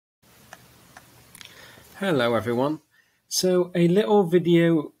Hello everyone. So a little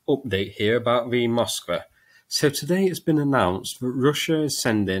video update here about the Moskva. So today it's been announced that Russia is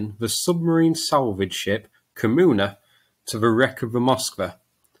sending the submarine salvage ship Kommuna to the wreck of the Moskva.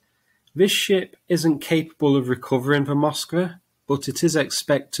 This ship isn't capable of recovering the Moskva, but it is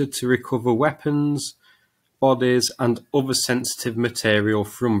expected to recover weapons, bodies and other sensitive material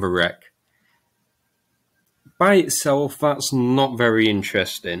from the wreck. By itself that's not very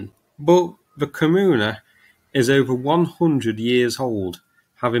interesting, but the Kommuna is over 100 years old,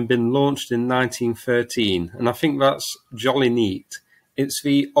 having been launched in 1913, and I think that's jolly neat. It's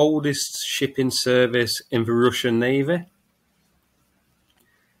the oldest ship in service in the Russian Navy,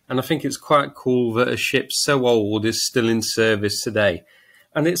 and I think it's quite cool that a ship so old is still in service today.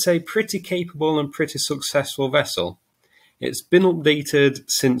 And it's a pretty capable and pretty successful vessel. It's been updated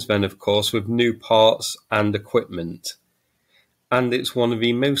since then, of course, with new parts and equipment. And it's one of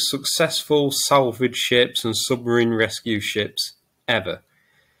the most successful salvage ships and submarine rescue ships ever.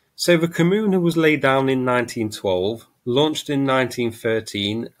 So the Kommuna was laid down in 1912, launched in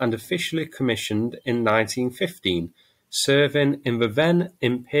 1913 and officially commissioned in 1915, serving in the then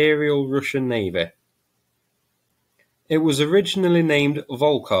Imperial Russian Navy. It was originally named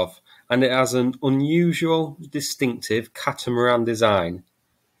Volkov, and it has an unusual, distinctive catamaran design.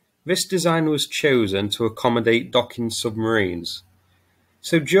 This design was chosen to accommodate docking submarines.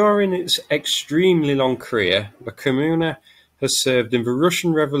 So during its extremely long career, the Kommuna has served in the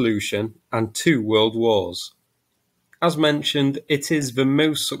Russian Revolution and 2 world wars. As mentioned, it is the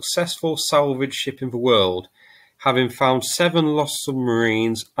most successful salvage ship in the world, having found 7 lost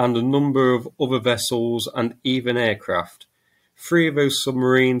submarines and a number of other vessels and even aircraft. 3 of those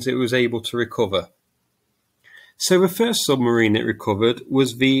submarines it was able to recover. So the first submarine it recovered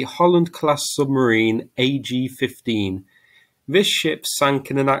was the Holland-class submarine AG-15. This ship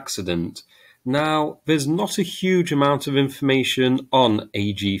sank in an accident. Now, there's not a huge amount of information on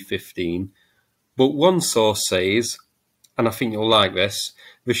AG-15, but one source says, and I think you'll like this,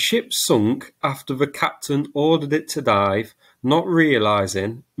 the ship sunk after the captain ordered it to dive, not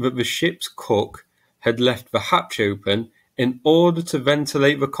realising that the ship's cook had left the hatch open in order to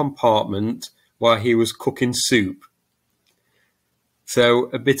ventilate the compartment while he was cooking soup.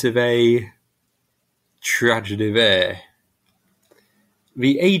 So, a bit of a tragedy there.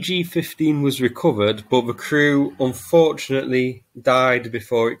 The AG-15 was recovered, but the crew unfortunately died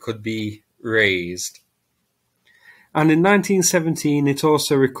before it could be raised. And in 1917 it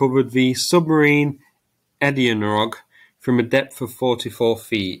also recovered the submarine Edianorog from a depth of 44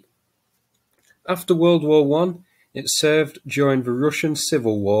 feet. After World War I, it served during the Russian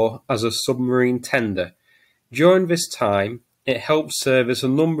Civil War as a submarine tender. During this time, it helped service a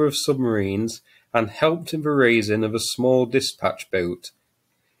number of submarines and helped in the raising of a small dispatch boat.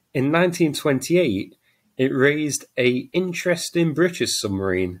 In 1928, it raised an interesting British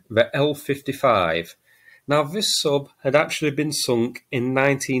submarine, the L-55. Now, this sub had actually been sunk in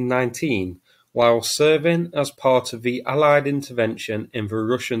 1919 while serving as part of the Allied intervention in the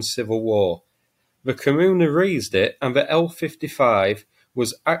Russian Civil War. The Kommuna raised it, and the L-55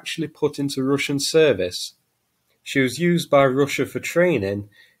 was actually put into Russian service. She was used by Russia for training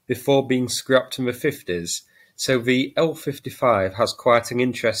before being scrapped in the 50s. So the L-55 has quite an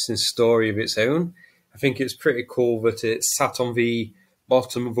interesting story of its own. I think it's pretty cool that it sat on the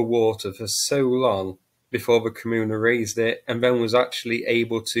bottom of the water for so long before the Kommuna raised it and then was actually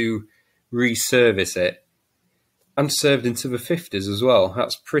able to reservice it. And served into the 50s as well.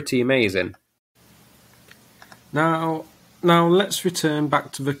 That's pretty amazing. Now let's return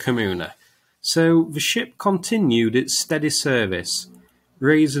back to the Kommuna. So the ship continued its steady service,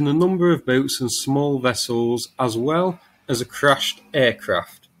 raising a number of boats and small vessels as well as a crashed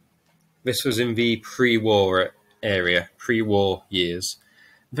aircraft. This was in the pre-war years.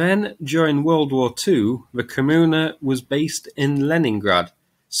 Then, during World War II, the Kommuna was based in Leningrad,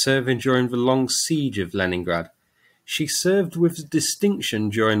 serving during the long siege of Leningrad. She served with distinction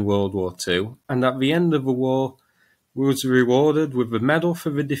during World War II, and at the end of the war was rewarded with the Medal for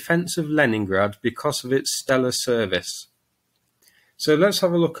the Defence of Leningrad because of its stellar service. So let's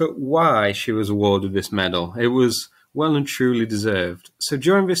have a look at why she was awarded this medal. It was well and truly deserved. So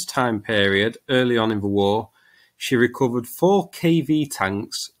during this time period, early on in the war, she recovered 4 KV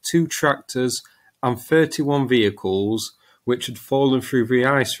tanks, 2 tractors and 31 vehicles which had fallen through the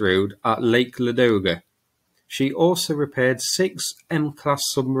ice road at Lake Ladoga. She also repaired 6 M-class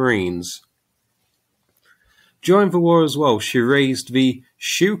submarines. During the war as well, she raised the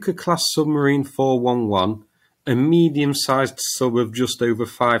Shuka-class submarine 411, a medium-sized sub of just over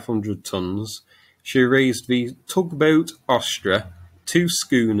 500 tons. She raised the tugboat Ostra, 2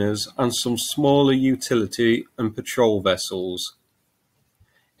 schooners and some smaller utility and patrol vessels.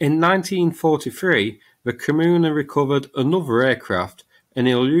 In 1943, the Kommuna recovered another aircraft, an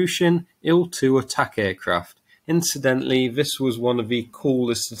Ilyushin Il-2 attack aircraft. Incidentally, this was one of the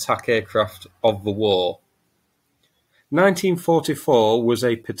coolest attack aircraft of the war. 1944 was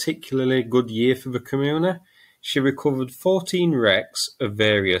a particularly good year for the Kommuna. She recovered 14 wrecks of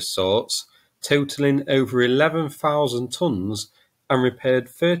various sorts, totaling over 11,000 tons, and repaired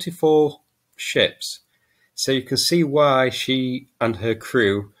 34 ships. So you can see why she and her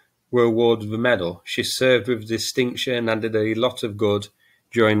crew were awarded the medal. She served with distinction and did a lot of good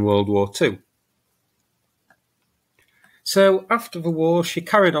during World War II. So after the war, she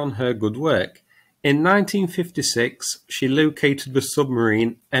carried on her good work. In 1956, she located the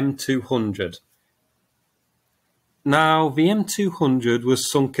submarine M200. Now, the M200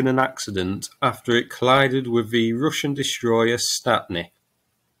 was sunk in an accident after it collided with the Russian destroyer Statny.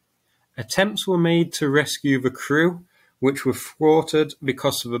 Attempts were made to rescue the crew, which were thwarted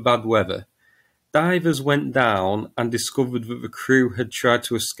because of the bad weather. Divers went down and discovered that the crew had tried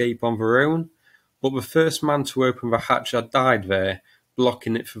to escape on their own, but the first man to open the hatch had died there,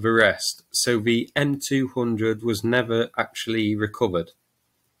 blocking it for the rest, so the M200 was never actually recovered.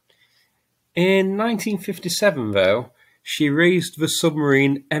 In 1957, though, she raised the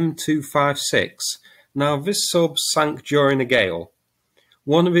submarine M256. Now, this sub sank during a gale.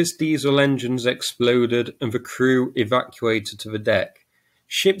 One of its diesel engines exploded and the crew evacuated to the deck.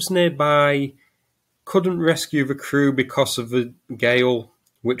 Ships nearby couldn't rescue the crew because of the gale,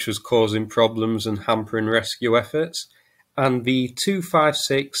 which was causing problems and hampering rescue efforts, and the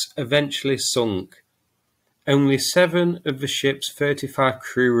 256 eventually sunk. Only 7 of the ship's 35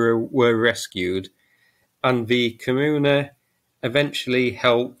 crew were rescued, and the Kommuna eventually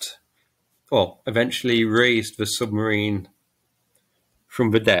raised the submarine from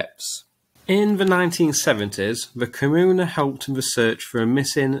the depths. In the 1970s, the Kommuna helped in the search for a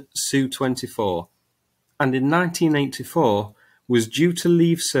missing Su-24, and in 1984 was due to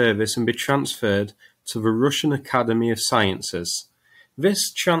leave service and be transferred to the Russian Academy of Sciences.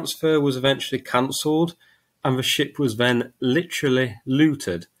 This transfer was eventually cancelled, and the ship was then literally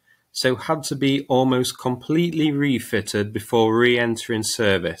looted, so had to be almost completely refitted before re-entering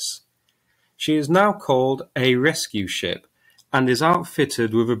service. She is now called a rescue ship and is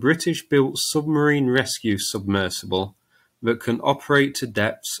outfitted with a British-built submarine rescue submersible that can operate to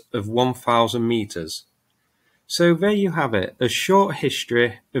depths of 1,000 metres. So there you have it, a short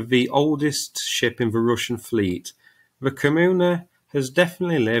history of the oldest ship in the Russian fleet. The Kommuna has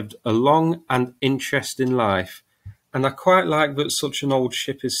definitely lived a long and interesting life, and I quite like that such an old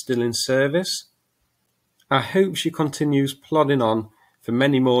ship is still in service. I hope she continues plodding on for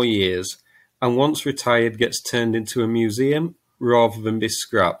many more years, and once retired gets turned into a museum rather than be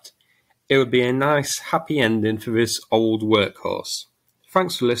scrapped. It would be a nice happy ending for this old workhorse.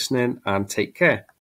 Thanks for listening and take care.